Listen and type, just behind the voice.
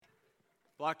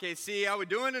Block KC, how we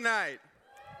doing tonight?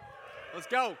 Let's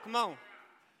go, come on.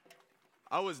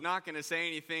 I was not going to say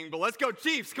anything, but let's go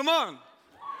Chiefs, come on.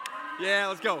 Yeah,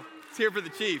 let's go. Let's hear for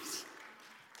the Chiefs.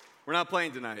 We're not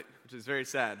playing tonight, which is very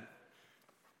sad.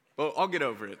 But I'll get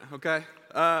over it, okay?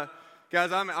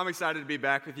 Guys, I'm excited to be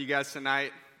back with you guys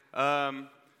tonight.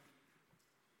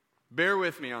 Bear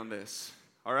with me on this,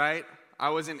 all right? I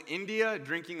was in India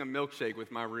drinking a milkshake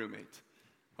with my roommate,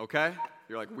 okay?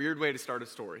 You're like, weird way to start a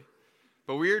story.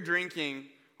 But we were drinking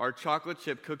our chocolate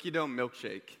chip cookie dough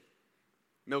milkshakes.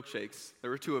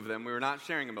 There were two of them. We were not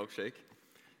sharing a milkshake.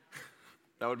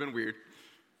 That would have been weird.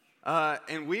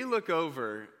 And we look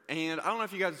over, and I don't know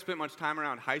if you guys have spent much time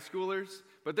around high schoolers,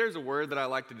 but there's a word that I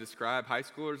like to describe high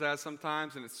schoolers as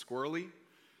sometimes, and it's squirrely.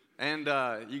 And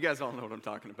you guys all know what I'm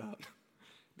talking about.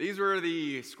 These were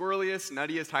the squirreliest,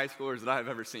 nuttiest high schoolers that I've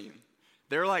ever seen.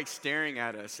 They're like staring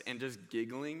at us and just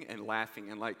giggling and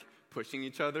laughing and like pushing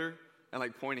each other and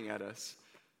like pointing at us.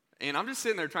 And I'm just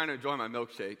sitting there trying to enjoy my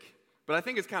milkshake, but I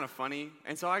think it's kind of funny.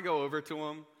 And so I go over to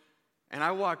them and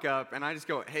I walk up and I just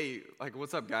go, hey, like,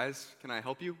 what's up, guys? Can I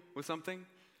help you with something?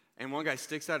 And one guy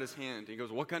sticks out his hand. He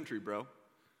goes, what country, bro?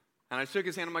 And I shook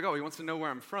his hand. I'm like, oh, he wants to know where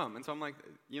I'm from. And so I'm like,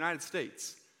 United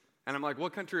States. And I'm like,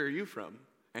 what country are you from?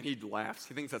 And he laughs.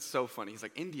 He thinks that's so funny. He's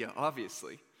like, India,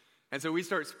 obviously. And so we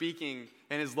start speaking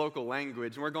in his local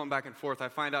language, and we're going back and forth. I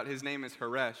find out his name is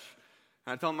Haresh.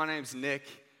 And I tell him my name's Nick.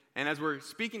 And as we're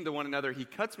speaking to one another, he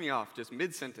cuts me off just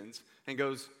mid-sentence and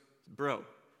goes, bro,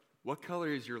 what color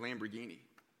is your Lamborghini?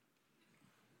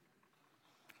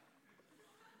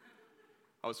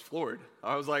 I was floored.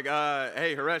 I was like,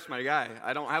 hey, Haresh, my guy,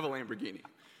 I don't have a Lamborghini.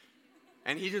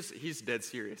 And he's dead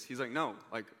serious. He's like, no,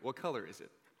 like, what color is it?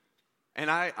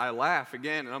 And I laugh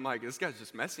again, and I'm like, this guy's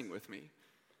just messing with me.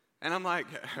 And I'm like,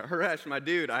 Haresh, my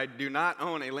dude, I do not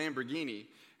own a Lamborghini.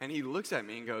 And he looks at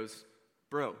me and goes,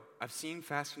 bro, I've seen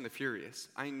Fast and the Furious.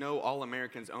 I know all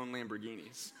Americans own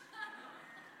Lamborghinis.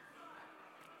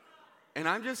 And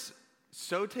I'm just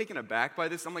so taken aback by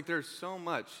this. I'm like, there's so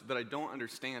much that I don't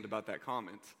understand about that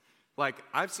comment. Like,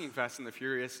 I've seen Fast and the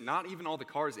Furious. Not even all the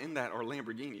cars in that are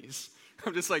Lamborghinis.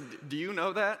 I'm just like, do you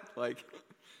know that? Like,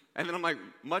 and then I'm like,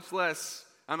 much less,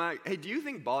 I'm like, hey, do you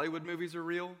think Bollywood movies are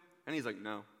real? And he's like,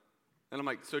 no. And I'm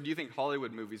like, so do you think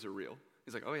Hollywood movies are real?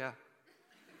 He's like, oh, yeah.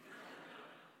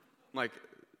 I'm like,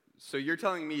 so you're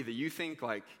telling me that you think,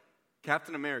 like,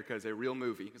 Captain America is a real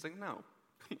movie? He's like, no.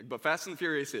 But Fast and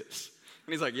Furious is.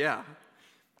 And he's like, yeah.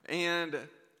 And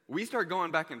we start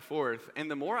going back and forth, and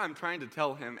the more I'm trying to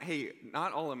tell him, hey,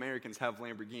 not all Americans have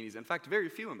Lamborghinis. In fact, very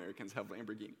few Americans have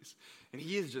Lamborghinis. And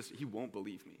he won't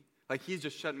believe me. Like, he's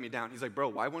just shutting me down. He's like, bro,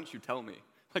 why won't you tell me?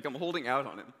 Like, I'm holding out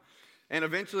on him. And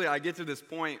eventually I get to this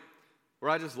point where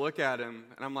I just look at him,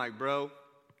 and I'm like, bro,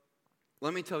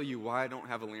 let me tell you why I don't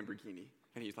have a Lamborghini.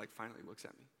 And he like finally looks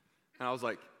at me. And I was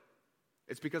like,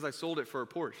 it's because I sold it for a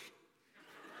Porsche.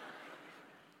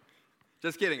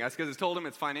 Just kidding. I just told him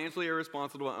it's financially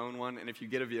irresponsible to own one, and if you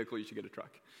get a vehicle, you should get a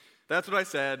truck. That's what I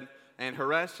said. And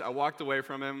Haresh, I walked away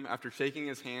from him after shaking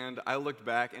his hand. I looked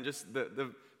back, and just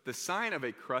the sign of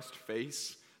a crushed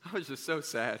face, I was just so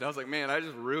sad. I was like, man, I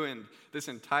just ruined this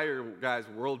entire guy's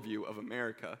worldview of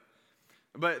America.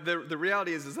 But the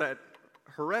reality is that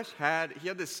Haresh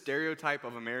had this stereotype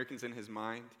of Americans in his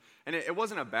mind. And it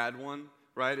wasn't a bad one,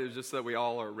 right? It was just that we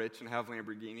all are rich and have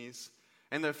Lamborghinis.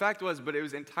 And the fact was, but it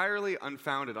was entirely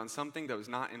unfounded on something that was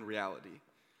not in reality.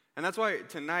 And that's why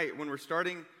tonight, when we're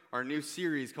starting our new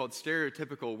series called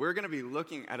Stereotypical, we're going to be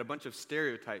looking at a bunch of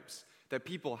stereotypes that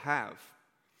people have.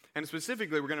 And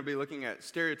specifically, we're going to be looking at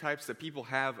stereotypes that people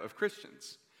have of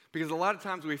Christians. Because a lot of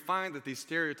times we find that these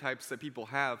stereotypes that people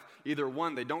have, either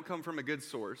one, they don't come from a good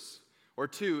source, or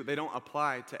two, they don't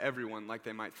apply to everyone like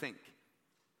they might think.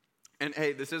 And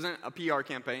hey, this isn't a PR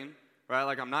campaign, right?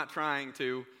 Like, I'm not trying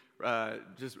to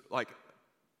just like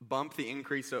bump the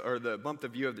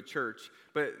view of the church.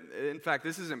 But in fact,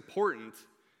 this is important,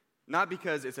 not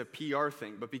because it's a PR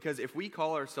thing, but because if we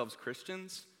call ourselves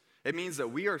Christians, it means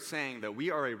that we are saying that we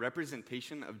are a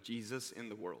representation of Jesus in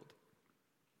the world.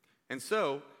 And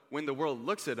so, when the world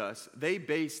looks at us, they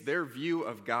base their view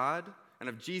of God and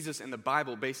of Jesus in the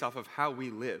Bible based off of how we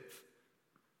live.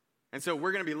 And so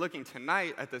we're going to be looking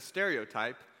tonight at the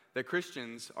stereotype that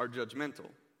Christians are judgmental.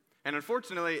 And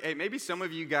unfortunately, hey, maybe some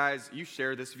of you guys, you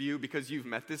share this view because you've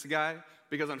met this guy,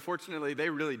 because unfortunately, they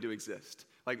really do exist.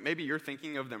 Like, maybe you're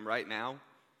thinking of them right now,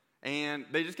 and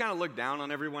they just kind of look down on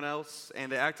everyone else,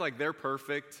 and they act like they're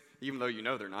perfect, even though you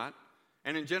know they're not.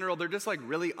 And in general, they're just like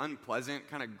really unpleasant,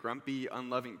 kind of grumpy,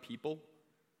 unloving people.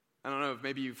 I don't know if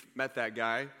maybe you've met that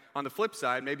guy. On the flip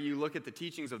side, maybe you look at the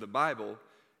teachings of the Bible,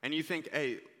 and you think,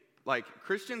 hey, like,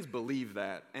 Christians believe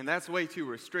that, and that's way too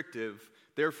restrictive.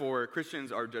 Therefore,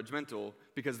 Christians are judgmental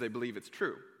because they believe it's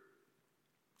true.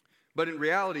 But in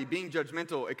reality, being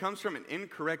judgmental, it comes from an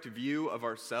incorrect view of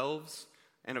ourselves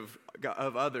and of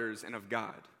others and of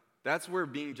God. That's where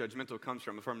being judgmental comes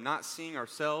from not seeing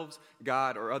ourselves,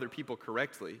 God, or other people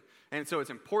correctly. And so it's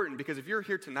important because if you're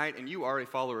here tonight and you are a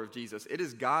follower of Jesus, it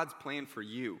is God's plan for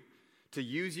you to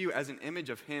use you as an image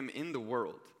of Him in the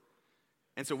world.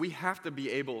 And so we have to be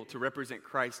able to represent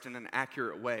Christ in an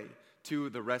accurate way to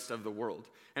the rest of the world.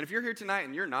 And if you're here tonight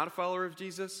and you're not a follower of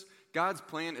Jesus, God's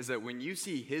plan is that when you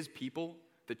see His people,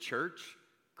 the church,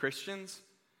 Christians,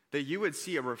 that you would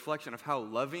see a reflection of how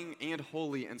loving and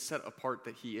holy and set apart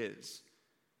that He is.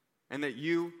 And that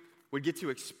you would get to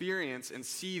experience and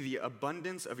see the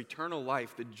abundance of eternal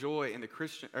life, the joy and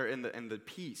the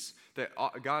peace that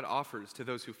God offers to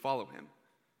those who follow Him.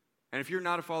 And if you're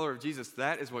not a follower of Jesus,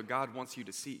 that is what God wants you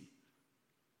to see.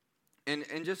 And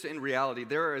just in reality,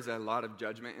 there is a lot of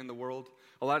judgment in the world.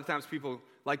 A lot of times people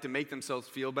like to make themselves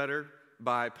feel better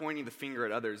by pointing the finger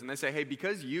at others. And they say, hey,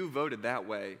 because you voted that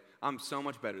way, I'm so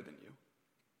much better than you.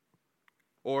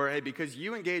 Or, hey, because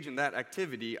you engage in that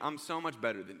activity, I'm so much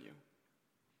better than you.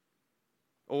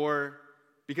 Or,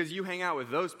 because you hang out with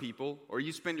those people, or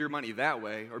you spend your money that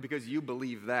way, or because you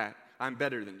believe that, I'm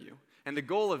better than you. And the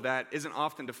goal of that isn't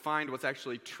often to find what's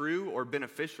actually true or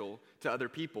beneficial to other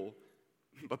people,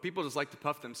 but people just like to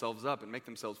puff themselves up and make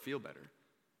themselves feel better.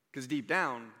 Because deep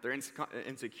down, they're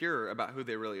insecure about who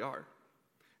they really are.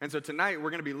 And so tonight,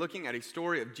 we're going to be looking at a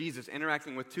story of Jesus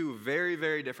interacting with two very,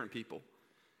 very different people.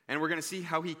 And we're going to see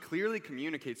how He clearly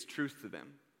communicates truth to them,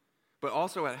 but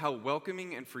also at how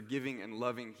welcoming and forgiving and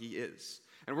loving He is.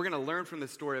 And we're going to learn from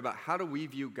this story about how do we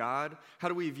view God, how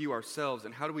do we view ourselves,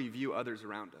 and how do we view others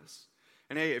around us.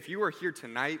 And hey, if you are here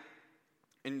tonight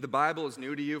and the Bible is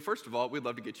new to you, first of all, we'd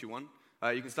love to get you one.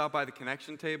 You can stop by the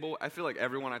connection table. I feel like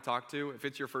everyone I talk to, if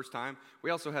it's your first time, we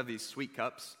also have these sweet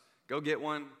cups. Go get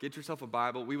one. Get yourself a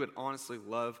Bible. We would honestly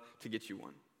love to get you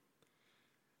one.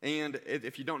 And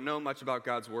if you don't know much about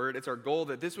God's Word, it's our goal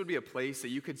that this would be a place that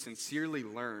you could sincerely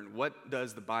learn what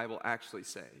does the Bible actually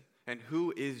say and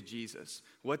who is Jesus?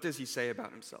 What does He say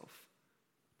about Himself?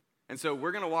 And so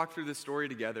we're going to walk through this story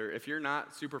together. If you're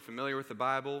not super familiar with the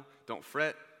Bible, don't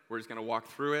fret. We're just going to walk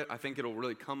through it. I think it'll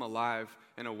really come alive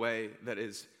in a way that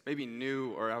is maybe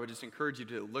new, or I would just encourage you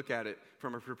to look at it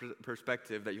from a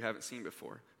perspective that you haven't seen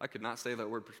before. I could not say that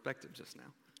word perspective just now.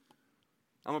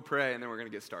 I'm going to pray, and then we're going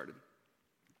to get started.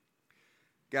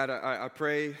 God, I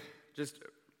pray just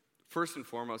first and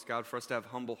foremost, God, for us to have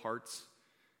humble hearts.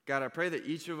 God, I pray that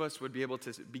each of us would be able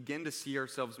to begin to see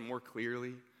ourselves more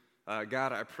clearly.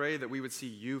 God, I pray that we would see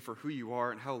You for who You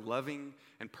are and how loving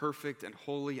and perfect and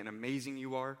holy and amazing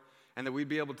You are, and that we'd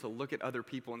be able to look at other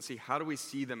people and see how do we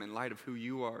see them in light of who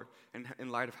You are and in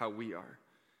light of how we are.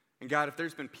 And God, if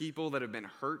there's been people that have been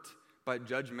hurt by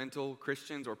judgmental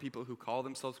Christians or people who call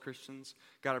themselves Christians,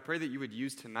 God, I pray that You would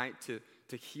use tonight to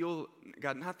heal,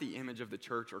 God, not the image of the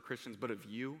church or Christians, but of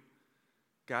You.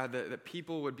 God, that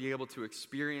people would be able to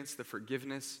experience the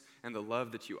forgiveness and the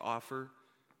love that You offer.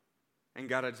 And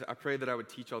God, I pray that I would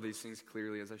teach all these things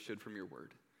clearly as I should from Your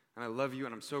Word. And I love You,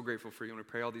 and I'm so grateful for You, and we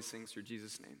pray all these things through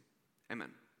Jesus' name. Amen.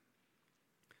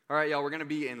 All right, y'all, we're going to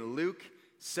be in Luke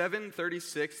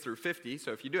 7:36 through 50.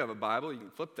 So if you do have a Bible, you can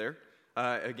flip there.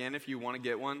 Again, if you want to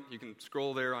get one, you can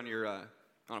scroll there on your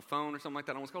on a phone or something like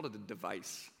that. I almost called it a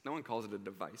device. No one calls it a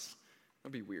device.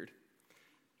 That'd be weird.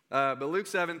 But Luke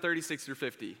 7:36 through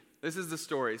 50. This is the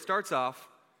story. It starts off.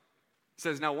 It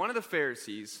says, now one of the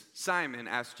Pharisees, Simon,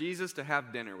 asked Jesus to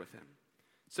have dinner with him.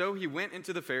 So he went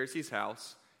into the Pharisee's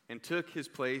house and took his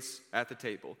place at the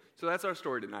table. So that's our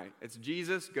story tonight. It's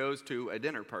Jesus goes to a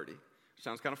dinner party.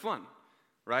 Sounds kind of fun,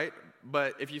 right?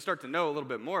 But if you start to know a little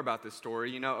bit more about this story,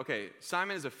 you know, okay,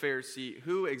 Simon is a Pharisee.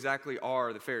 Who exactly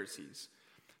are the Pharisees?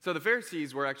 So the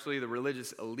Pharisees were actually the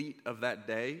religious elite of that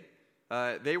day.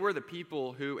 They were the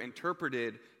people who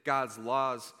interpreted God's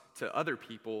laws to other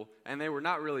people, and they were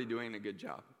not really doing a good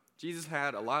job. Jesus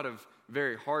had a lot of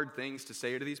very hard things to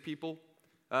say to these people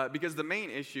because the main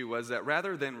issue was that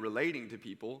rather than relating to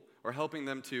people or helping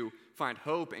them to find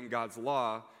hope in God's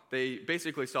law, they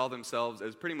basically saw themselves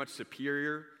as pretty much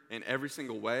superior in every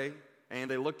single way,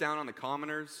 and they looked down on the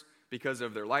commoners because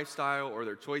of their lifestyle or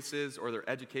their choices or their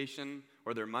education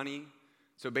or their money.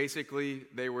 So basically,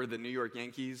 they were the New York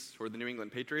Yankees or the New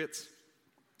England Patriots,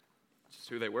 which is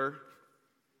who they were.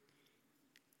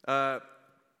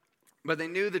 But they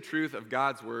knew the truth of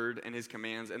God's word and His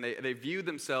commands, and they viewed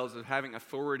themselves as having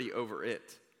authority over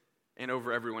it and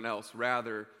over everyone else,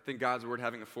 rather than God's word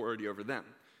having authority over them.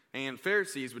 And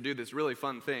Pharisees would do this really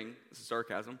fun thing, this is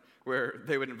sarcasm, where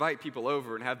they would invite people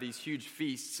over and have these huge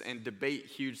feasts and debate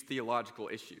huge theological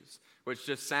issues, which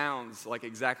just sounds like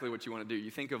exactly what you want to do.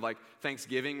 You think of like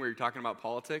Thanksgiving where you're talking about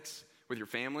politics with your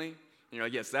family, and you're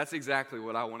like, yes, that's exactly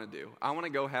what I want to do. I want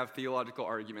to go have theological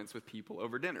arguments with people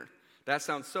over dinner. That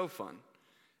sounds so fun.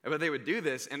 But they would do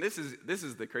this, and this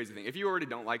is the crazy thing. If you already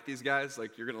don't like these guys,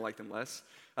 like you're going to like them less.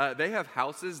 They have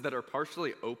houses that are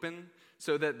partially open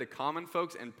so that the common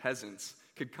folks and peasants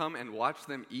could come and watch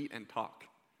them eat and talk.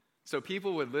 So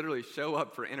people would literally show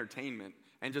up for entertainment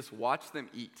and just watch them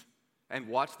eat and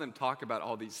watch them talk about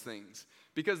all these things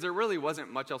because there really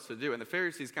wasn't much else to do. And the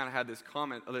Pharisees kind of had this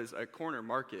a corner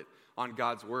market on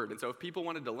God's word. And so if people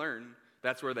wanted to learn,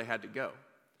 that's where they had to go.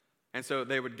 And so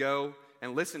they would go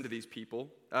and listen to these people.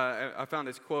 I found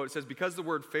this quote. It says, because the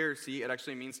word Pharisee, it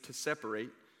actually means to separate.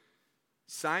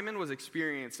 Simon was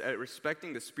experienced at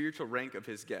respecting the spiritual rank of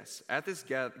his guests. At this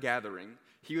gathering,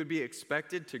 he would be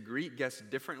expected to greet guests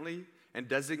differently and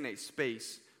designate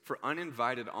space for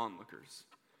uninvited onlookers.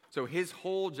 So his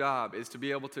whole job is to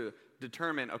be able to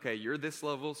determine, okay, you're this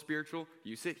level spiritual,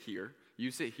 you sit here,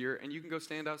 and you can go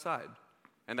stand outside.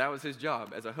 And that was his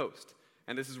job as a host.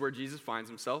 And this is where Jesus finds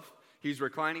himself. He's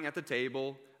reclining at the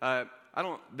table.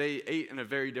 They ate in a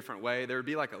very different way. There would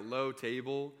be like a low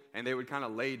table, and they would kind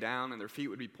of lay down, and their feet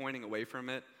would be pointing away from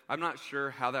it. I'm not sure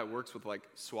how that works with like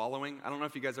swallowing. I don't know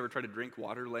if you guys ever try to drink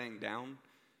water laying down.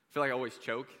 I feel like I always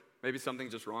choke. Maybe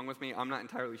something's just wrong with me. I'm not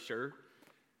entirely sure.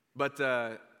 But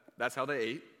that's how they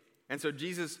ate. And so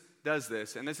Jesus does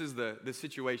this, and this is the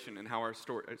situation and how our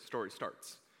story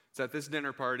starts. It's at this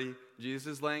dinner party. Jesus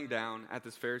is laying down at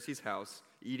this Pharisee's house,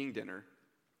 eating dinner.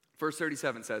 Verse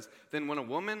 37 says, then when a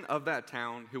woman of that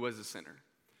town who was a sinner,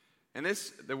 and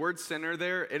the word sinner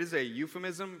there, it is a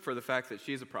euphemism for the fact that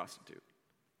she's a prostitute.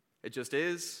 It just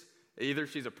is. Either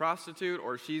she's a prostitute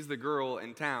or she's the girl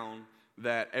in town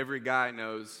that every guy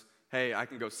knows, hey, I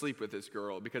can go sleep with this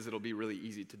girl because it'll be really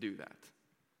easy to do that.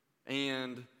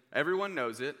 And everyone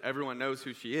knows it. Everyone knows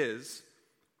who she is.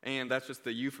 And that's just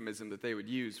the euphemism that they would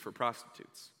use for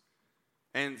prostitutes.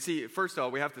 And see, first of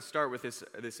all, we have to start with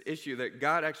this issue that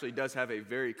God actually does have a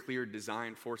very clear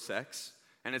design for sex,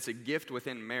 and it's a gift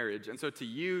within marriage. And so to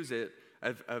use it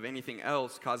of anything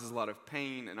else causes a lot of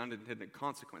pain and unintended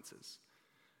consequences.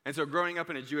 And so growing up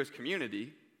in a Jewish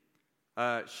community,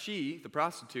 she, the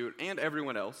prostitute, and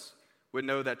everyone else would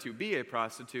know that to be a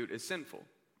prostitute is sinful.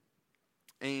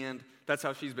 And that's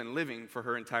how she's been living for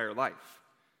her entire life.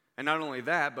 And not only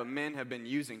that, but men have been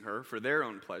using her for their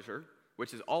own pleasure,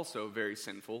 which is also very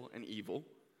sinful and evil.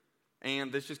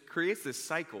 And this just creates this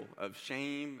cycle of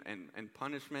shame and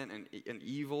punishment and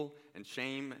evil and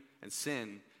shame and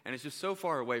sin. And it's just so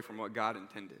far away from what God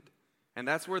intended. And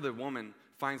that's where the woman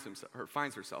finds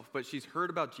herself. But she's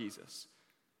heard about Jesus.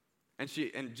 And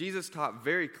Jesus taught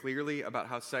very clearly about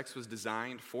how sex was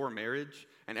designed for marriage.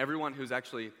 And everyone who's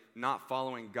actually not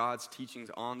following God's teachings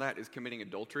on that is committing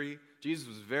adultery. Jesus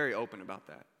was very open about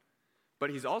that. But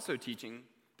he's also teaching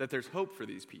that there's hope for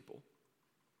these people.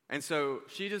 And so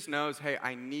she just knows, hey,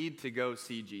 I need to go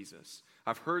see Jesus.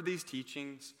 I've heard these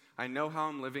teachings. I know how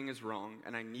I'm living is wrong,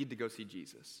 and I need to go see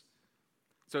Jesus.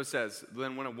 So it says,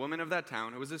 then when a woman of that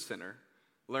town who was a sinner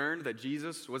learned that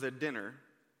Jesus was at dinner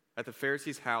at the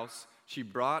Pharisee's house, she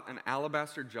brought an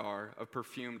alabaster jar of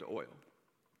perfumed oil.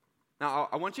 Now,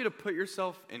 I want you to put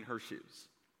yourself in her shoes,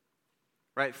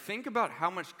 right? Think about how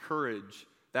much courage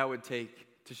that would take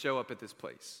to show up at this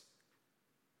place.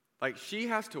 Like, she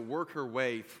has to work her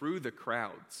way through the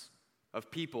crowds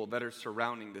of people that are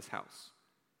surrounding this house.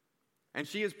 And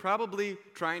she is probably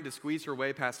trying to squeeze her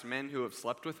way past men who have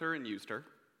slept with her and used her,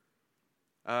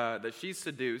 that she's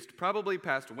seduced, probably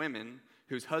past women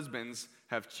whose husbands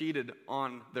have cheated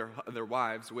on their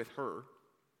wives with her,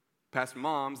 past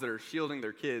moms that are shielding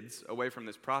their kids away from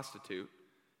this prostitute,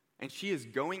 and she is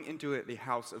going into the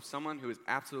house of someone who is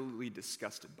absolutely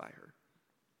disgusted by her.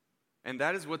 And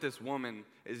that is what this woman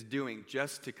is doing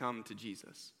just to come to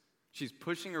Jesus. She's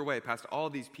pushing her way past all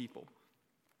these people.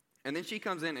 And then she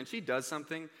comes in and she does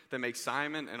something that makes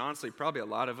Simon, and honestly probably a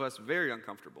lot of us, very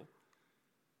uncomfortable.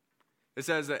 It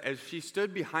says that as she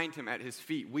stood behind him at his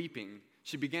feet weeping,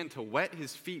 she began to wet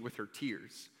his feet with her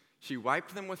tears. She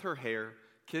wiped them with her hair,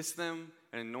 kissed them,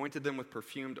 and anointed them with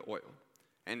perfumed oil.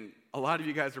 And a lot of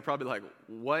you guys are probably like,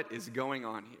 what is going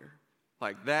on here?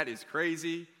 Like, that is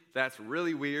crazy. That's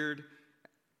really weird.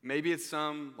 Maybe it's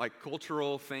some like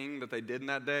cultural thing that they did in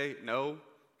that day. No,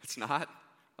 it's not.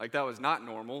 Like, that was not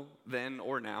normal then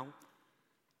or now.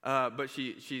 But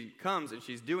she comes and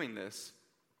she's doing this.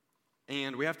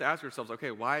 And we have to ask ourselves,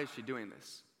 okay, why is she doing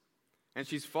this? And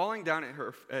she's falling down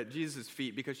at Jesus'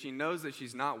 feet because she knows that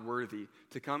she's not worthy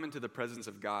to come into the presence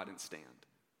of God and stand.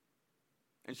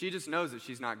 And she just knows that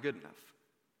she's not good enough.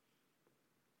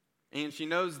 And she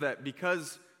knows that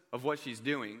because of what she's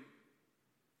doing,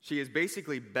 she is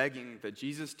basically begging that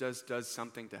Jesus does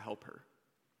something to help her.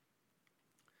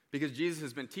 Because Jesus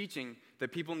has been teaching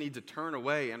that people need to turn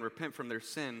away and repent from their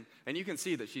sin, and you can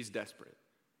see that she's desperate,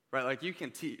 right? Like you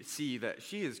can see that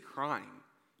she is crying.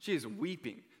 She is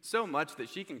weeping so much that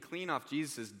she can clean off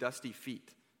Jesus' dusty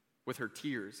feet with her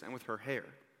tears and with her hair.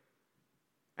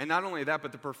 And not only that,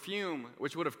 but the perfume,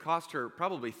 which would have cost her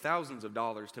probably thousands of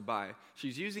dollars to buy,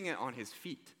 she's using it on his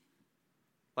feet.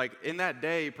 Like in that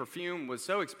day, perfume was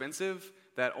so expensive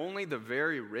that only the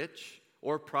very rich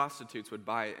or prostitutes would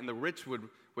buy it. And the rich would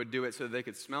do it so that they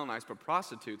could smell nice, but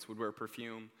prostitutes would wear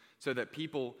perfume so that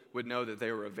people would know that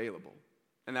they were available.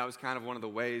 And that was kind of one of the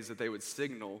ways that they would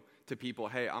signal to people,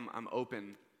 hey, I'm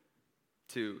open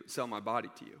to sell my body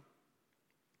to you.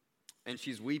 And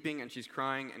she's weeping and she's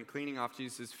crying and cleaning off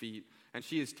Jesus' feet, and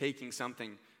she is taking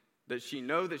something that she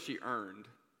knows that she earned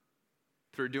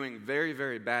through doing very,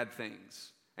 very bad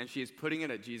things, and she is putting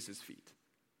it at Jesus' feet.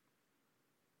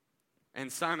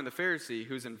 And Simon the Pharisee,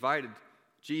 who's invited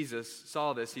Jesus,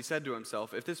 saw this. He said to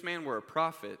himself, if this man were a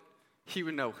prophet, he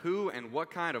would know who and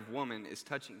what kind of woman is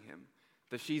touching him,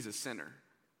 that she's a sinner.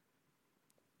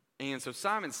 And so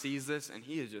Simon sees this, and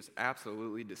he is just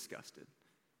absolutely disgusted.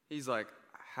 He's like,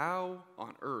 how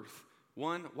on earth?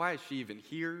 One, why is she even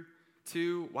here?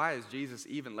 Two, why is Jesus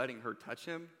even letting her touch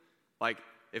him? Like,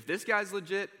 if this guy's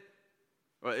legit,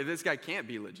 well, if this guy can't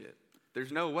be legit,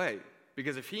 there's no way.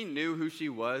 Because if he knew who she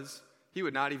was, he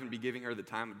would not even be giving her the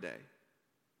time of day.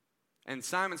 And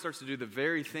Simon starts to do the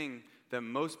very thing that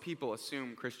most people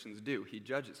assume Christians do. He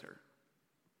judges her.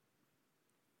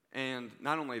 And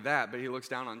not only that, but he looks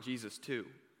down on Jesus too.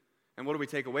 And what do we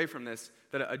take away from this?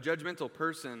 That a judgmental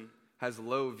person has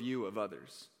low view of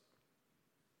others.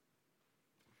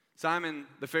 Simon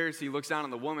the Pharisee looks down on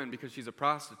the woman because she's a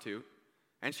prostitute.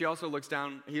 And he also looks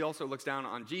down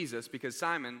on Jesus because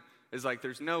Simon is like,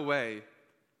 there's no way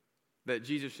that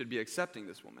Jesus should be accepting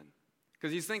this woman.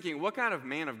 Because he's thinking, what kind of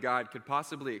man of God could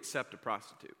possibly accept a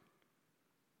prostitute?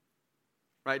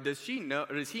 Right? Does he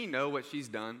know what she's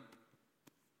done?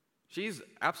 She's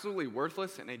absolutely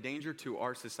worthless and a danger to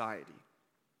our society.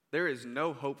 There is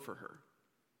no hope for her.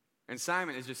 And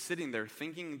Simon is just sitting there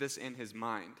thinking this in his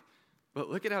mind. But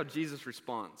look at how Jesus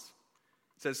responds.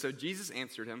 It says, so Jesus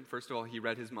answered him. First of all, he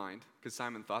read his mind because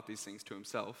Simon thought these things to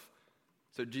himself.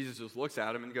 So Jesus just looks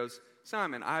at him and goes,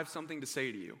 Simon, I have something to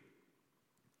say to you.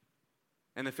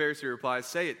 And the Pharisee replies,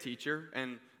 say it, teacher.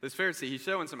 And this Pharisee, he's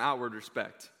showing some outward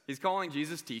respect. He's calling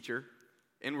Jesus teacher.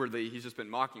 Inwardly, he's just been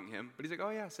mocking him. But he's like,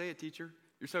 oh yeah, say it, teacher.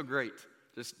 You're so great.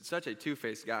 Just such a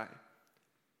two-faced guy.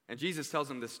 And Jesus tells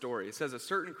him this story. It says, a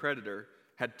certain creditor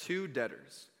had two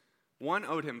debtors. One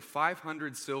owed him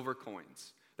 500 silver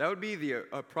coins. That would be the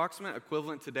approximate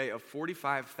equivalent today of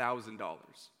 $45,000.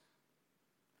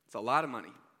 It's a lot of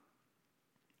money.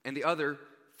 And the other,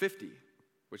 50,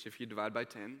 which if you divide by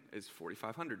 10 is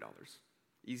 $4,500.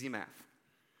 Easy math.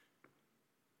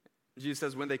 Jesus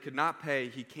says, when they could not pay,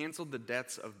 he canceled the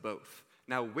debts of both.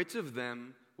 Now, which of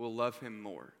them will love him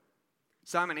more?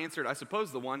 Simon answered, I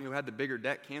suppose the one who had the bigger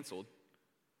debt canceled.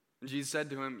 And Jesus said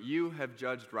to him, you have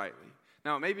judged rightly.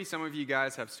 Now, maybe some of you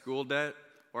guys have school debt,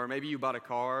 or maybe you bought a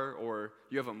car, or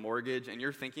you have a mortgage, and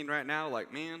you're thinking right now,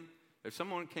 like, man, if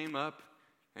someone came up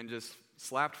and just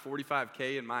slapped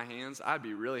 $45K in my hands, I'd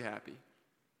be really happy.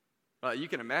 You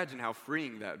can imagine how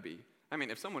freeing that would be. I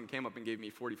mean, if someone came up and gave me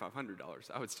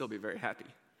 $4,500, I would still be very happy.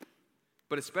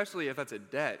 But especially if that's a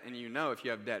debt, and you know if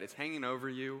you have debt, it's hanging over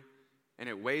you, and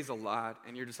it weighs a lot,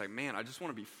 and you're just like, man, I just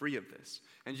want to be free of this.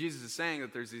 And Jesus is saying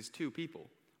that there's these two people.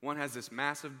 One has this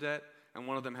massive debt, and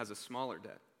one of them has a smaller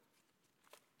debt.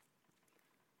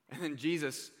 And then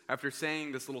Jesus, after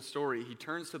saying this little story, he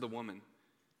turns to the woman,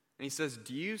 and he says,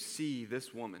 do you see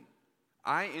this woman?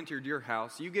 I entered your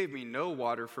house. You gave me no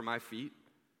water for my feet.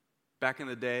 Back in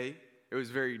the day, it was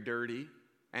very dirty,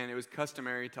 and it was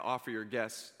customary to offer your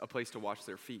guests a place to wash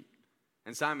their feet.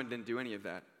 And Simon didn't do any of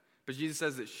that. But Jesus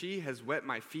says that she has wet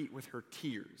my feet with her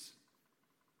tears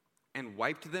and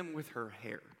wiped them with her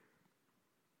hair.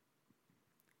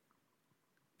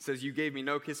 It says, you gave me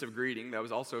no kiss of greeting. That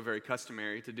was also very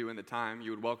customary to do in the time. You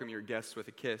would welcome your guests with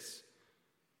a kiss.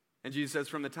 And Jesus says,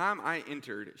 from the time I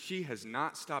entered, she has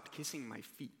not stopped kissing my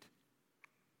feet.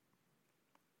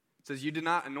 It says, you did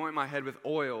not anoint my head with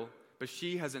oil, but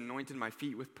she has anointed my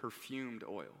feet with perfumed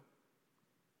oil.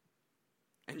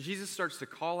 And Jesus starts to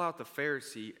call out the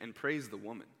Pharisee and praise the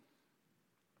woman.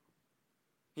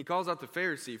 He calls out the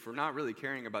Pharisee for not really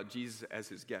caring about Jesus as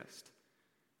his guest.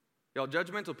 Y'all,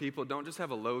 judgmental people don't just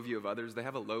have a low view of others, they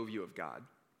have a low view of God.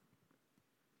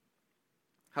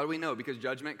 How do we know? Because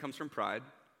judgment comes from pride,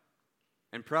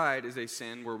 and pride is a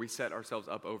sin where we set ourselves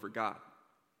up over God.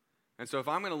 And so if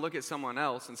I'm going to look at someone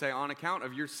else and say, on account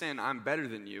of your sin, I'm better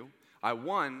than you, I,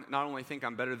 one, not only think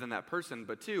I'm better than that person,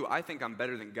 but two, I think I'm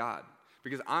better than God,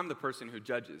 because I'm the person who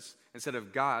judges, instead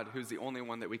of God, who's the only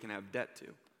one that we can have debt to.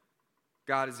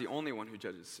 God is the only one who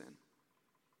judges sin.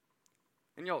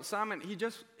 And y'all, Simon, he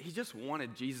just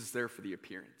wanted Jesus there for the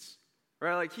appearance,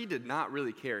 right? Like, he did not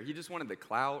really care. He just wanted the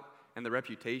clout and the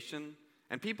reputation.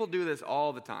 And people do this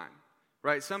all the time,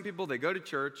 right? Some people, they go to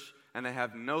church and they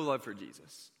have no love for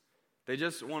Jesus. They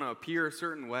just want to appear a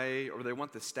certain way, or they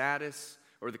want the status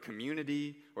or the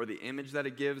community or the image that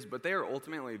it gives, but they are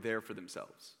ultimately there for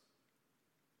themselves.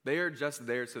 They are just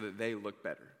there so that they look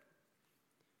better.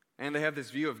 And they have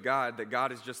this view of God, that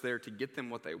God is just there to get them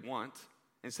what they want,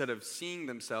 instead of seeing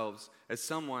themselves as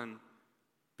someone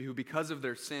who, because of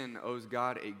their sin, owes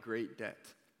God a great debt.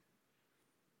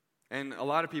 And a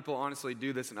lot of people honestly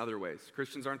do this in other ways.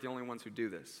 Christians aren't the only ones who do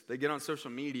this. They get on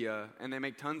social media and they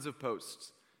make tons of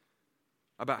posts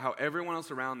about how everyone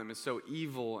else around them is so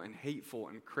evil and hateful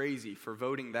and crazy for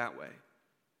voting that way,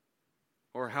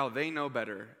 or how they know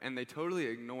better and they totally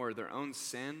ignore their own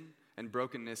sin and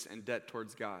brokenness and debt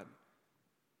towards God.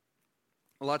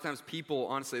 A lot of times people,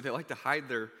 honestly, they like to hide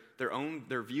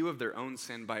their view of their own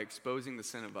sin by exposing the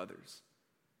sin of others.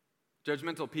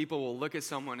 Judgmental people will look at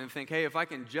someone and think, hey, if I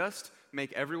can just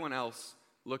make everyone else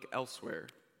look elsewhere,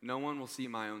 no one will see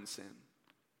my own sin.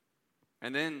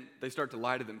 And then they start to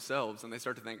lie to themselves and they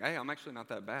start to think, hey, I'm actually not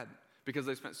that bad, because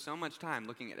they spent so much time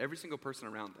looking at every single person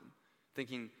around them,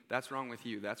 thinking, that's wrong with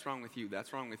you, that's wrong with you,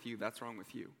 that's wrong with you, that's wrong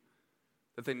with you,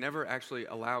 that they never actually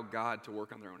allow God to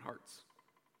work on their own hearts.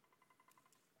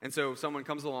 And so someone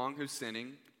comes along who's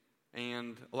sinning,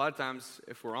 and a lot of times,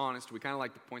 if we're honest, we kind of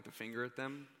like to point the finger at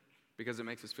them because it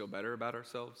makes us feel better about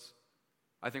ourselves.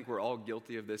 I think we're all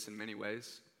guilty of this in many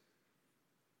ways.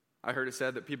 I heard it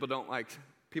said that we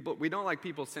don't like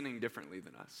people sinning differently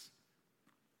than us.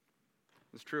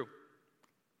 It's true.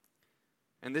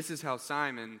 And this is how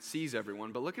Simon sees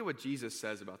everyone, but look at what Jesus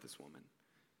says about this woman.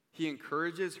 He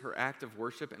encourages her act of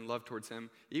worship and love towards him,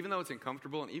 even though it's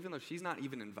uncomfortable and even though she's not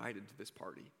even invited to this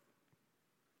party.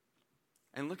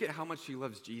 And look at how much she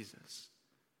loves Jesus.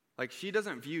 Like, she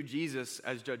doesn't view Jesus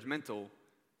as judgmental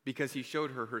because he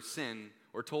showed her her sin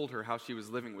or told her how she was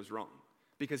living was wrong,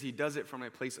 because he does it from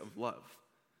a place of love.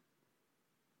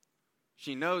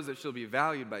 She knows that she'll be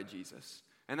valued by Jesus.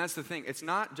 And that's the thing. It's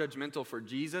not judgmental for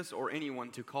Jesus or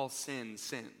anyone to call sin,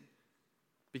 sin.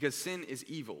 Because sin is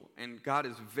evil, and God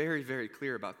is very, very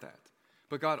clear about that.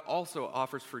 But God also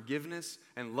offers forgiveness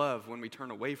and love when we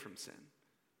turn away from sin.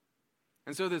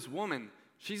 And so this woman,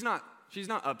 she's not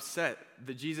upset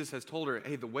that Jesus has told her,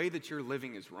 hey, the way that you're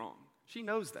living is wrong. She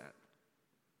knows that.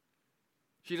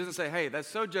 She doesn't say, hey, that's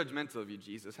so judgmental of you,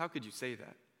 Jesus. How could you say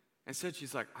that? Instead,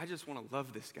 she's like, I just want to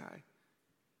love this guy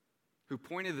who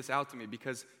pointed this out to me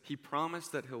because he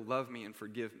promised that he'll love me and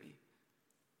forgive me.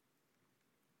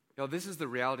 Y'all, this is the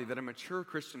reality that a mature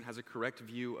Christian has a correct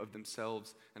view of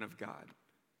themselves and of God.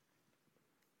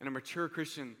 And a mature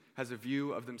Christian has a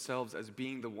view of themselves as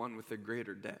being the one with the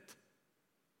greater debt.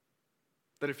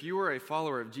 That if you are a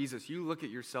follower of Jesus, you look at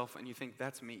yourself and you think,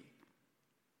 that's me.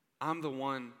 I'm the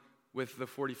one with the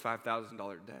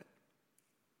 $45,000 debt.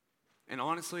 And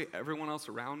honestly, everyone else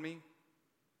around me,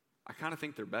 I kind of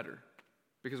think they're better.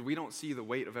 Because we don't see the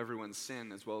weight of everyone's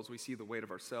sin as well as we see the weight of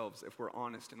ourselves if we're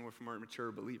honest and if we're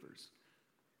mature believers.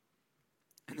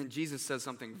 And then Jesus says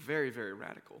something very, very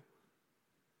radical.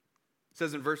 It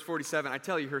says in verse 47, I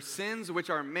tell you, her sins, which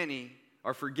are many,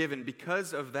 are forgiven.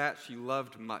 Because of that, she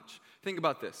loved much. Think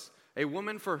about this. A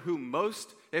woman for whom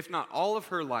most, if not all of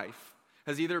her life,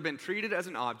 has either been treated as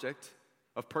an object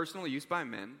of personal use by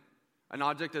men, an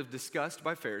object of disgust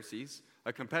by Pharisees,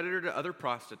 a competitor to other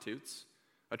prostitutes,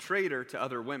 a traitor to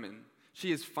other women,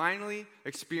 she is finally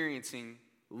experiencing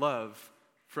love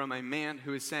from a man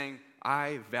who is saying,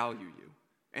 I value you,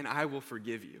 and I will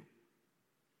forgive you.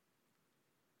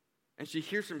 And she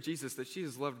hears from Jesus that she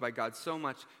is loved by God so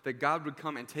much that God would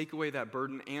come and take away that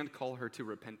burden and call her to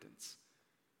repentance.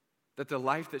 That the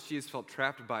life that she has felt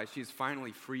trapped by, she is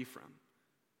finally free from.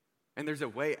 And there's a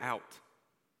way out.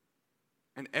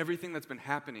 And everything that's been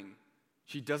happening,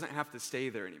 she doesn't have to stay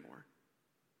there anymore.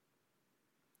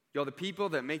 Y'all, the people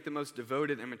that make the most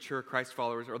devoted and mature Christ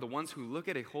followers are the ones who look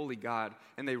at a holy God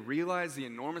and they realize the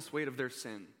enormous weight of their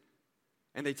sin.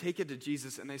 And they take it to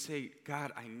Jesus and they say,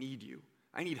 God, I need you.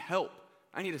 I need help.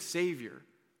 I need a Savior.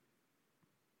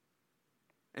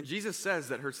 And Jesus says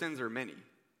that her sins are many.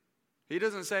 He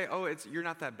doesn't say, you're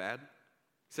not that bad.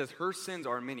 He says her sins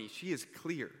are many. She is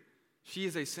clear. She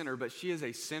is a sinner, but she is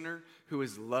a sinner who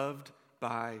is loved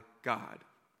by God.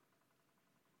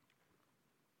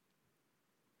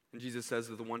 And Jesus says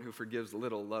that the one who forgives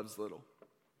little loves little.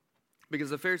 Because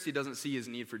the Pharisee doesn't see his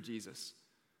need for Jesus.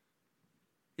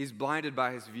 He's blinded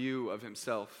by his view of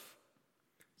himself.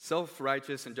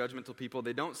 Self-righteous and judgmental people,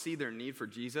 they don't see their need for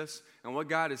Jesus. And what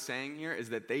God is saying here is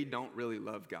that they don't really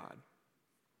love God.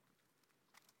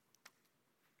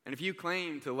 And if you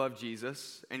claim to love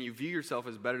Jesus and you view yourself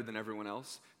as better than everyone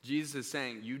else, Jesus is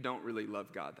saying you don't really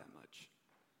love God that much.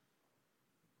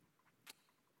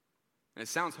 And it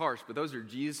sounds harsh, but those are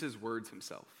Jesus' words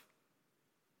himself.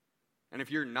 And if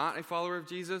you're not a follower of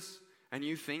Jesus and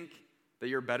you think that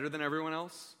you're better than everyone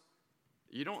else,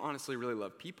 you don't honestly really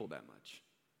love people that much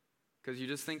because you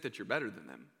just think that you're better than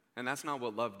them. And that's not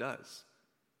what love does.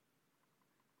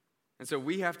 And so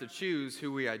we have to choose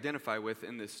who we identify with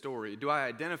in this story. Do I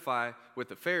identify with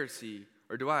the Pharisee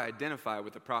or do I identify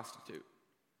with the prostitute?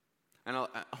 And a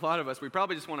lot of us, we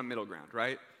probably just want a middle ground,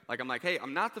 right? Like I'm like, hey,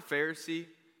 I'm not the Pharisee.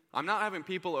 I'm not having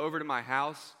people over to my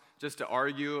house just to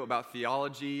argue about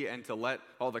theology and to let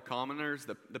all the commoners,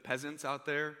 the peasants out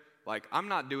there, like I'm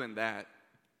not doing that.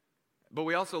 But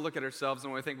we also look at ourselves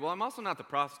and we think, well, I'm also not the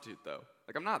prostitute though.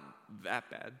 Like I'm not that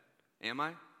bad, am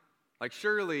I? Like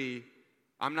surely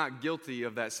I'm not guilty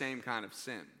of that same kind of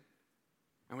sin.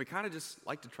 And we kind of just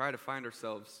like to try to find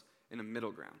ourselves in a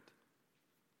middle ground.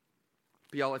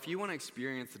 But y'all, if you want to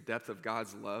experience the depth of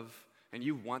God's love and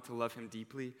you want to love him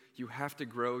deeply, you have to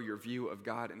grow your view of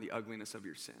God and the ugliness of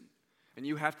your sin. And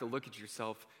you have to look at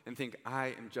yourself and think, I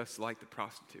am just like the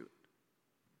prostitute.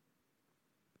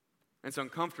 And it's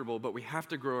uncomfortable, but we have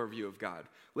to grow our view of God.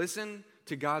 Listen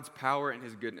to God's power and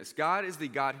his goodness. God is the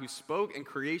God who spoke and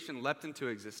creation leapt into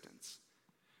existence.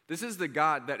 This is the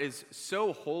God that is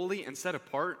so holy and set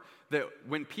apart that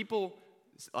when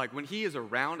he is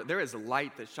around, there is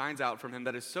light that shines out from him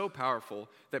that is so powerful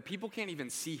that people can't even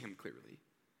see him clearly.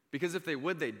 Because if they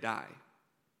would, they'd die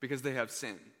because they have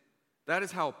sin. That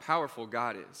is how powerful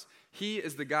God is. He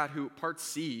is the God who parts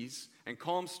seas and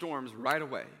calms storms right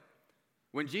away.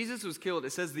 When Jesus was killed,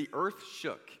 it says the earth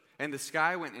shook and the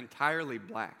sky went entirely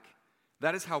black.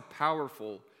 That is how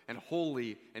powerful and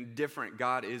holy and different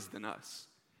God is than us.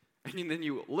 And then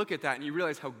you look at that and you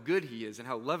realize how good he is and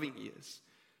how loving he is.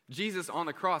 Jesus on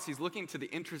the cross, he's looking to the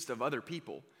interest of other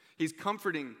people. He's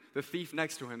comforting the thief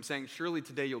next to him, saying, surely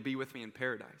today you'll be with me in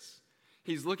paradise.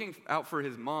 He's looking out for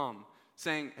his mom,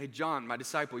 saying, hey, John, my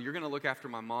disciple, you're going to look after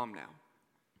my mom now.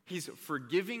 He's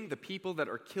forgiving the people that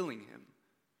are killing him,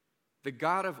 the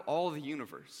God of all the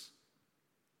universe.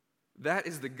 That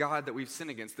is the God that we've sinned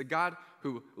against, the God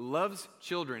who loves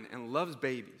children and loves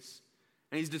babies.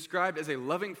 And he's described as a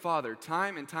loving father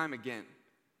time and time again.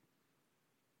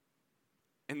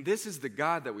 And this is the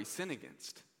God that we sin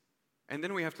against. And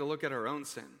then we have to look at our own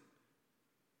sin.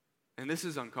 And this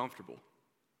is uncomfortable.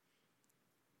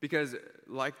 Because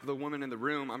like the woman in the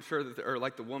room, I'm sure that there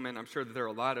are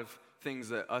a lot of things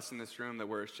that us in this room that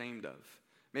we're ashamed of.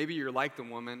 Maybe you're like the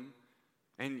woman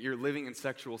and you're living in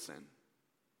sexual sin.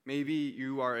 Maybe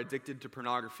you are addicted to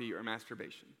pornography or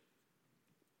masturbation.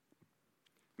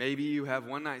 Maybe you have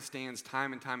one-night stands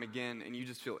time and time again and you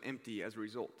just feel empty as a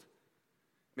result.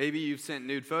 Maybe you've sent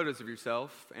nude photos of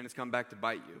yourself and it's come back to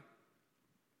bite you.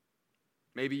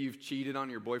 Maybe you've cheated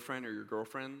on your boyfriend or your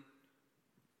girlfriend.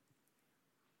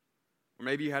 Or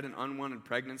maybe you had an unwanted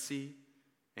pregnancy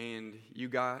and you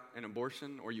got an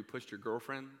abortion, or you pushed your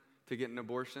girlfriend to get an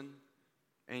abortion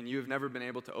and you have never been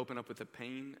able to open up with the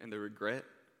pain and the regret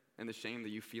and the shame that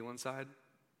you feel inside.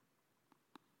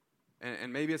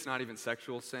 And maybe it's not even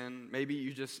sexual sin. Maybe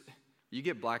you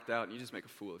get blacked out and you just make a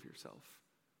fool of yourself.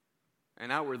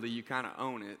 And outwardly you kind of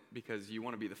own it because you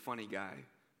want to be the funny guy,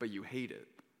 but you hate it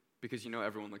because you know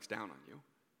everyone looks down on you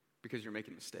because you're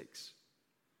making mistakes.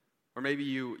 Or maybe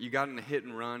you got in a hit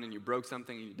and run and you broke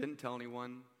something and you didn't tell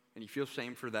anyone and you feel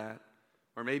shame for that.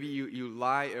 Or maybe you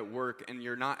lie at work and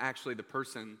you're not actually the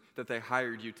person that they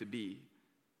hired you to be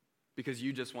because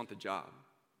you just want the job.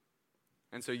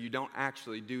 And so you don't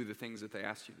actually do the things that they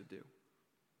asked you to do.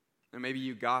 And maybe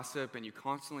you gossip and you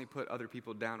constantly put other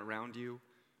people down around you,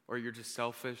 or you're just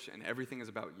selfish and everything is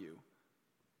about you.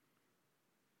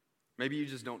 Maybe you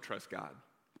just don't trust God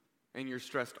and you're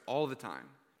stressed all the time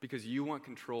because you want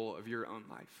control of your own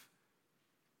life.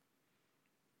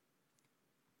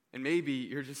 And maybe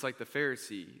you're just like the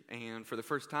Pharisee, and for the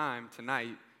first time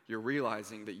tonight, you're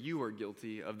realizing that you are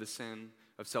guilty of the sin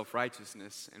of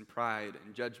self-righteousness and pride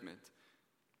and judgment.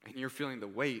 And you're feeling the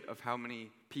weight of how many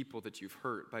people that you've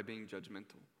hurt by being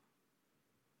judgmental.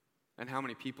 and how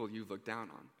many people you've looked down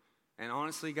on. And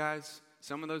honestly, guys,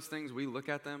 some of those things, we look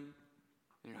at them,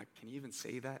 and you're like, can you even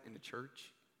say that in the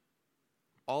church?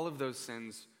 All of those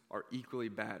sins are equally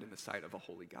bad in the sight of a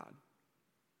holy God.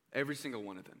 Every single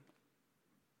one of them.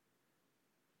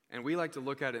 And we like to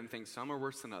look at it and think some are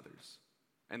worse than others,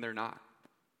 and they're not.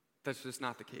 That's just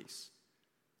not the case.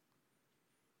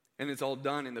 And it's all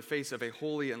done in the face of a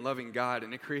holy and loving God,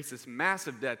 and it creates this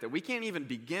massive debt that we can't even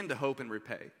begin to hope and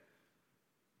repay.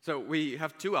 So we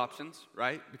have two options,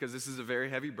 right? Because this is a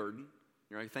very heavy burden.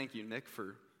 You're like, thank you, Nick,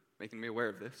 for making me aware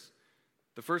of this.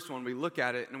 The first one, we look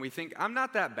at it and we think, I'm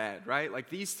not that bad, right? Like,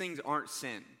 these things aren't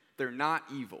sin. They're not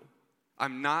evil.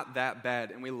 I'm not that bad.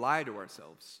 And we lie to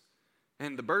ourselves.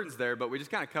 And the burden's there, but we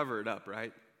just kind of cover it up,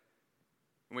 right?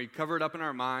 And we cover it up in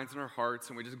our minds and our hearts,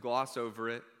 and we just gloss over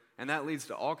it. And that leads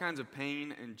to all kinds of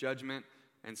pain and judgment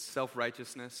and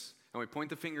self-righteousness. And we point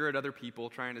the finger at other people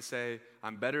trying to say,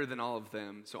 I'm better than all of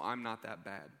them, so I'm not that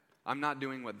bad. I'm not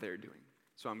doing what they're doing,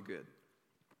 so I'm good.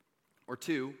 Or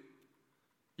two,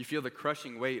 you feel the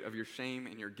crushing weight of your shame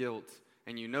and your guilt,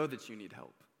 and you know that you need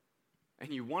help. And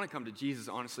you want to come to Jesus,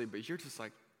 honestly, but you're just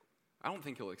like, I don't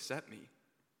think he'll accept me.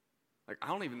 Like, I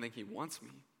don't even think he wants me.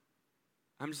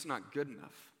 I'm just not good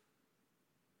enough.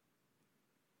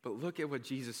 But look at what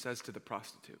Jesus says to the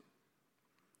prostitute.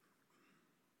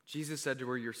 Jesus said to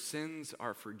her, your sins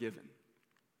are forgiven.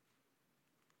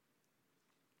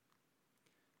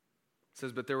 It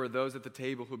says, but there were those at the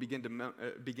table who began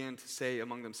to say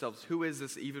among themselves, who is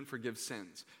this even forgives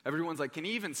sins? Everyone's like, can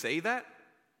he even say that?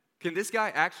 Can this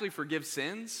guy actually forgive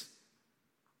sins?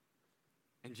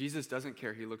 And Jesus doesn't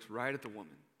care. He looks right at the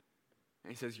woman.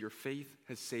 And he says, your faith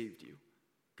has saved you.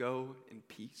 Go in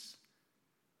peace.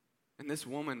 And this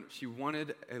woman, she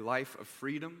wanted a life of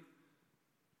freedom,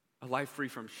 a life free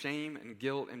from shame and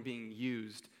guilt and being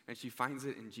used, and she finds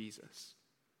it in Jesus.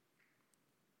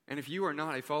 And if you are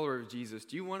not a follower of Jesus,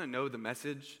 do you want to know the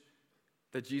message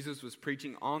that Jesus was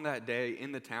preaching on that day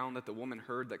in the town that the woman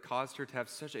heard that caused her to have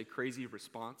such a crazy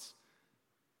response?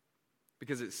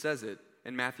 Because it says it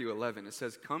in Matthew 11. It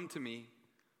says, come to me,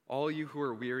 all you who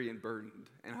are weary and burdened,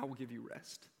 and I will give you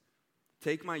rest.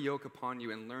 Take my yoke upon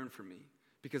you and learn from me,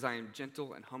 because I am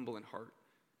gentle and humble in heart,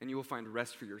 and you will find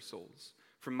rest for your souls.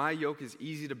 For my yoke is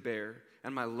easy to bear,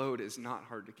 and my load is not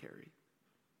hard to carry.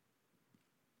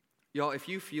 Y'all, if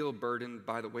you feel burdened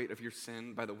by the weight of your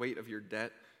sin, by the weight of your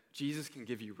debt, Jesus can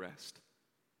give you rest.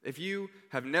 If you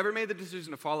have never made the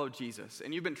decision to follow Jesus,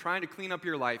 and you've been trying to clean up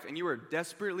your life, and you are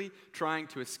desperately trying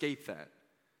to escape that,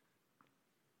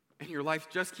 and your life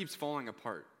just keeps falling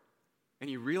apart, and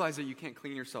you realize that you can't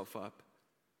clean yourself up,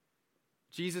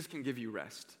 Jesus can give you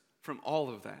rest from all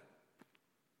of that.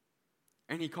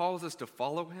 And he calls us to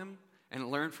follow him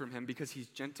and learn from him because he's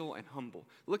gentle and humble.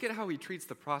 Look at how he treats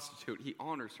the prostitute. He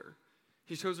honors her.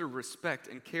 He shows her respect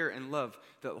and care and love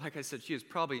that, like I said, she has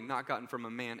probably not gotten from a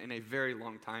man in a very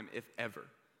long time, if ever.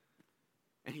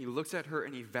 And he looks at her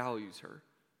and he values her.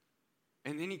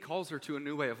 And then he calls her to a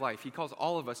new way of life. He calls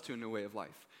all of us to a new way of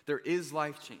life. There is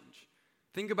life change.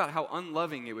 Think about how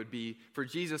unloving it would be for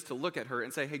Jesus to look at her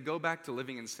and say, hey, go back to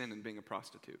living in sin and being a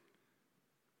prostitute.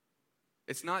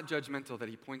 It's not judgmental that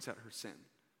he points out her sin.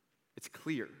 It's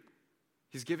clear.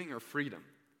 He's giving her freedom.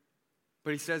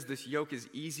 But he says this yoke is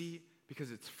easy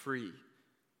because it's free.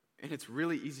 And it's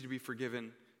really easy to be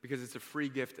forgiven because it's a free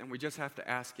gift and we just have to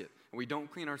ask it. And we don't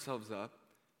clean ourselves up.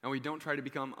 And we don't try to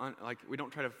become, we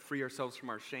don't try to free ourselves from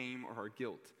our shame or our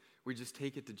guilt. We just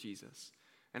take it to Jesus.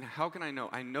 And how can I know?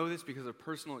 I know this because of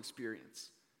personal experience.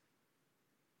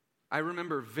 I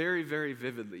remember very, very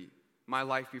vividly my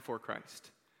life before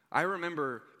Christ. I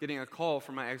remember getting a call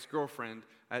from my ex-girlfriend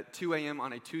at 2 a.m.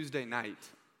 on a Tuesday night.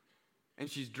 And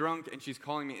she's drunk and she's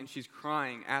calling me and she's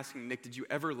crying, asking, Nick, did you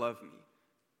ever love me?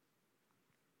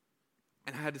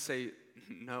 And I had to say,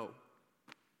 no.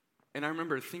 And I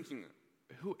remember thinking,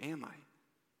 who am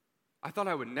I? I thought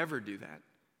I would never do that.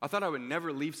 I thought I would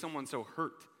never leave someone so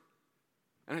hurt.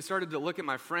 And I started to look at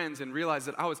my friends and realize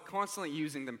that I was constantly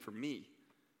using them for me.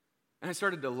 And I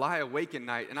started to lie awake at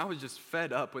night, and I was just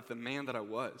fed up with the man that I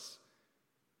was.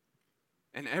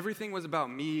 And everything was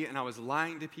about me, and I was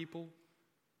lying to people.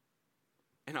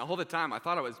 And all the time, I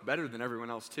thought I was better than everyone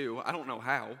else too. I don't know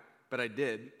how, but I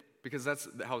did, because that's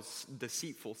how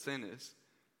deceitful sin is.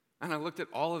 And I looked at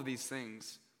all of these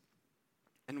things,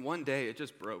 and one day it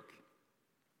just broke.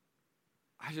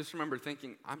 I just remember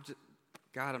thinking,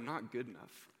 God, I'm not good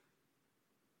enough.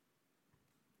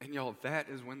 And y'all, that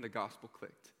is when the gospel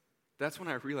clicked. That's when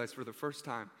I realized for the first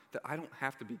time that I don't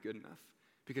have to be good enough.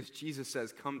 Because Jesus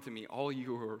says, come to me, all you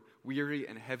who are weary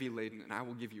and heavy laden, and I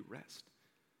will give you rest.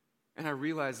 And I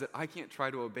realized that I can't try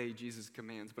to obey Jesus'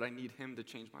 commands, but I need him to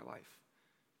change my life.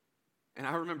 And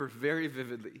I remember very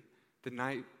vividly the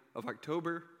night of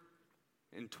October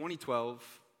in 2012,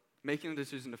 making the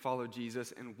decision to follow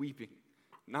Jesus and weeping,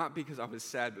 not because I was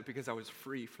sad, but because I was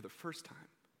free for the first time.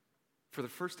 For the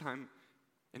first time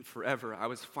in forever, I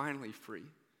was finally free.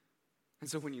 And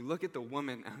so when you look at the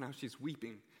woman and how she's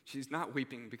weeping, she's not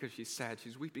weeping because she's sad.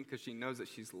 She's weeping because she knows that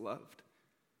she's loved.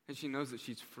 And she knows that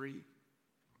she's free.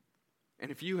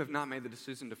 And if you have not made the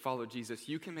decision to follow Jesus,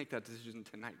 you can make that decision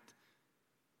tonight.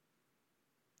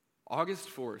 August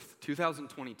 4th,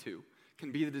 2022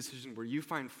 can be the decision where you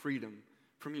find freedom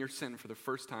from your sin for the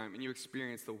first time and you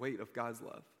experience the weight of God's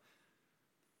love.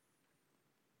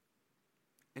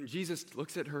 And Jesus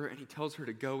looks at her and he tells her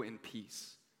to go in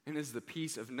peace. And it is the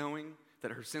peace of knowing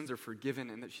that her sins are forgiven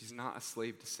and that she's not a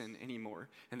slave to sin anymore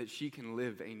and that she can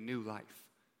live a new life.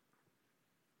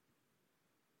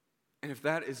 And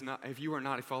if you are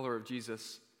not a follower of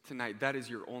Jesus tonight, that is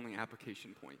your only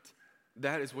application point.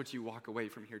 That is what you walk away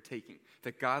from here taking,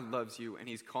 that God loves you and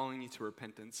he's calling you to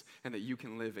repentance and that you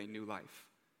can live a new life.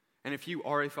 And if you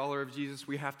are a follower of Jesus,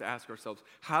 we have to ask ourselves,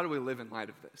 how do we live in light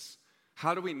of this?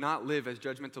 How do we not live as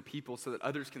judgmental people so that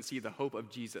others can see the hope of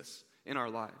Jesus in our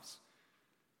lives?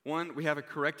 One, we have a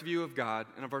correct view of God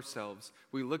and of ourselves.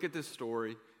 We look at this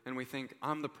story and we think,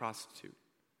 I'm the prostitute.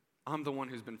 I'm the one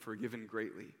who's been forgiven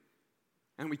greatly.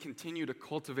 And we continue to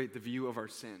cultivate the view of our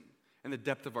sin and the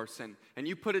depth of our sin. And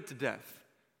you put it to death,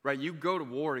 right? You go to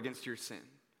war against your sin.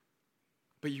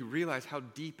 But you realize how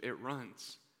deep it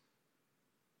runs.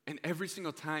 And every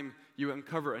single time you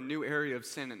uncover a new area of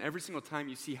sin, and every single time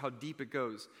you see how deep it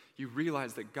goes, you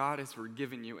realize that God has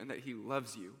forgiven you and that he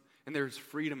loves you, and there is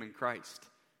freedom in Christ.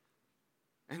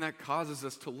 And that causes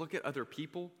us to look at other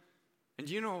people. And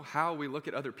do you know how we look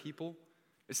at other people?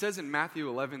 It says in Matthew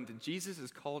 11 that Jesus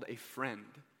is called a friend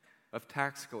of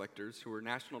tax collectors who were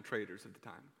national traders at the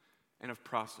time, and of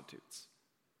prostitutes.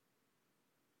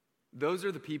 Those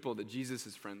are the people that Jesus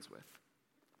is friends with.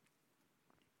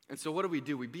 And so what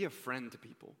do? We be a friend to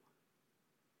people.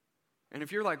 And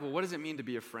if you're like, well, what does it mean to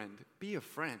be a friend? Be a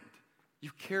friend.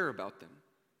 You care about them.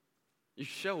 You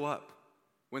show up.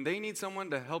 When they need someone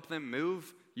to help them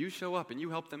move, you show up and you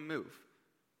help them move.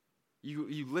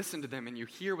 You listen to them and you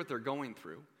hear what they're going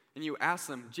through. And you ask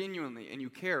them genuinely and you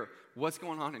care, what's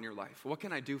going on in your life? What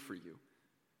can I do for you?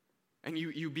 And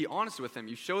you be honest with them.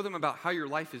 You show them about how your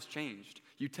life has changed.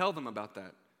 You tell them about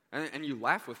that. And you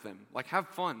laugh with them. Like, have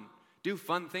fun. Do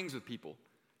fun things with people.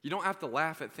 You don't have to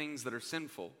laugh at things that are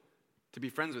sinful to be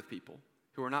friends with people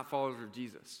who are not followers of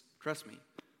Jesus. Trust me.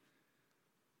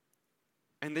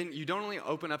 And then you don't only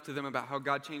open up to them about how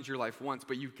God changed your life once,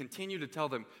 but you continue to tell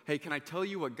them, hey, can I tell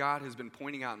you what God has been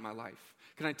pointing out in my life?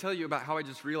 Can I tell you about how I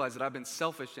just realized that I've been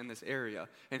selfish in this area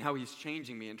and how he's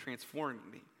changing me and transforming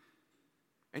me?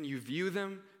 And you view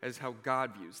them as how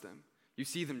God views them. You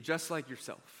see them just like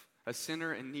yourself, a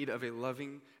sinner in need of a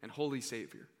loving and holy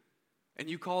Savior. And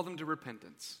you call them to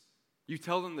repentance. You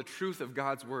tell them the truth of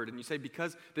God's word, and you say,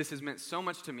 because this has meant so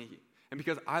much to me, and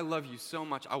because I love you so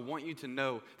much, I want you to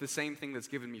know the same thing that's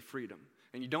given me freedom.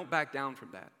 And you don't back down from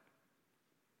that.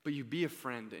 But you be a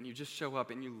friend, and you just show up,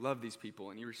 and you love these people,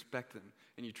 and you respect them,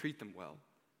 and you treat them well.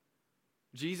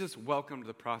 Jesus welcomed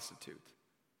the prostitute.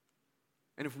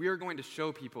 And if we are going to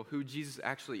show people who Jesus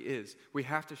actually is, we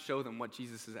have to show them what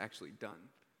Jesus has actually done.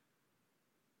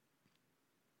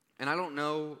 And I don't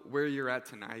know where you're at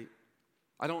tonight.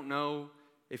 I don't know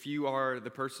if you are the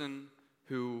person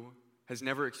who has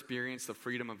never experienced the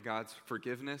freedom of God's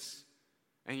forgiveness,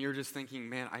 and you're just thinking,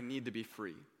 man, I need to be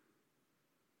free.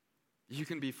 You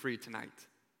can be free tonight.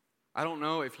 I don't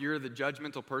know if you're the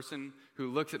judgmental person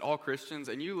who looks at all Christians,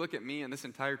 and you look at me, and this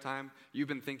entire time, you've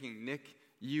been thinking, Nick,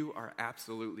 you are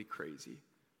absolutely crazy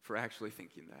for actually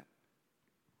thinking that.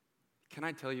 Can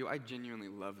I tell you, I genuinely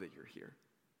love that you're here.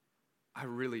 I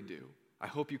really do. I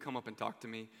hope you come up and talk to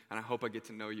me, and I hope I get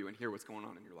to know you and hear what's going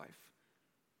on in your life.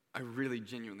 I really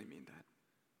genuinely mean that.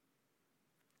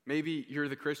 Maybe you're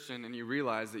the Christian and you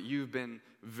realize that you've been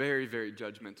very, very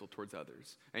judgmental towards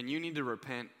others. And you need to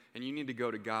repent and you need to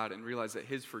go to God and realize that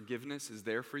his forgiveness is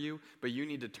there for you, but you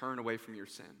need to turn away from your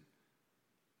sin.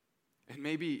 And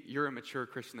maybe you're a mature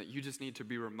Christian that you just need to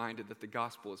be reminded that the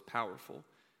gospel is powerful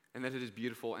and that it is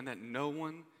beautiful and that no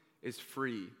one is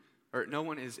free or no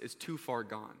one is too far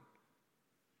gone.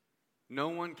 No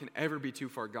one can ever be too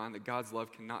far gone that God's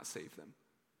love cannot save them.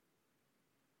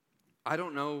 I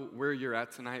don't know where you're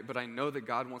at tonight, but I know that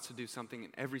God wants to do something in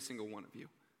every single one of you.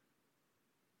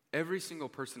 Every single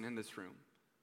person in this room.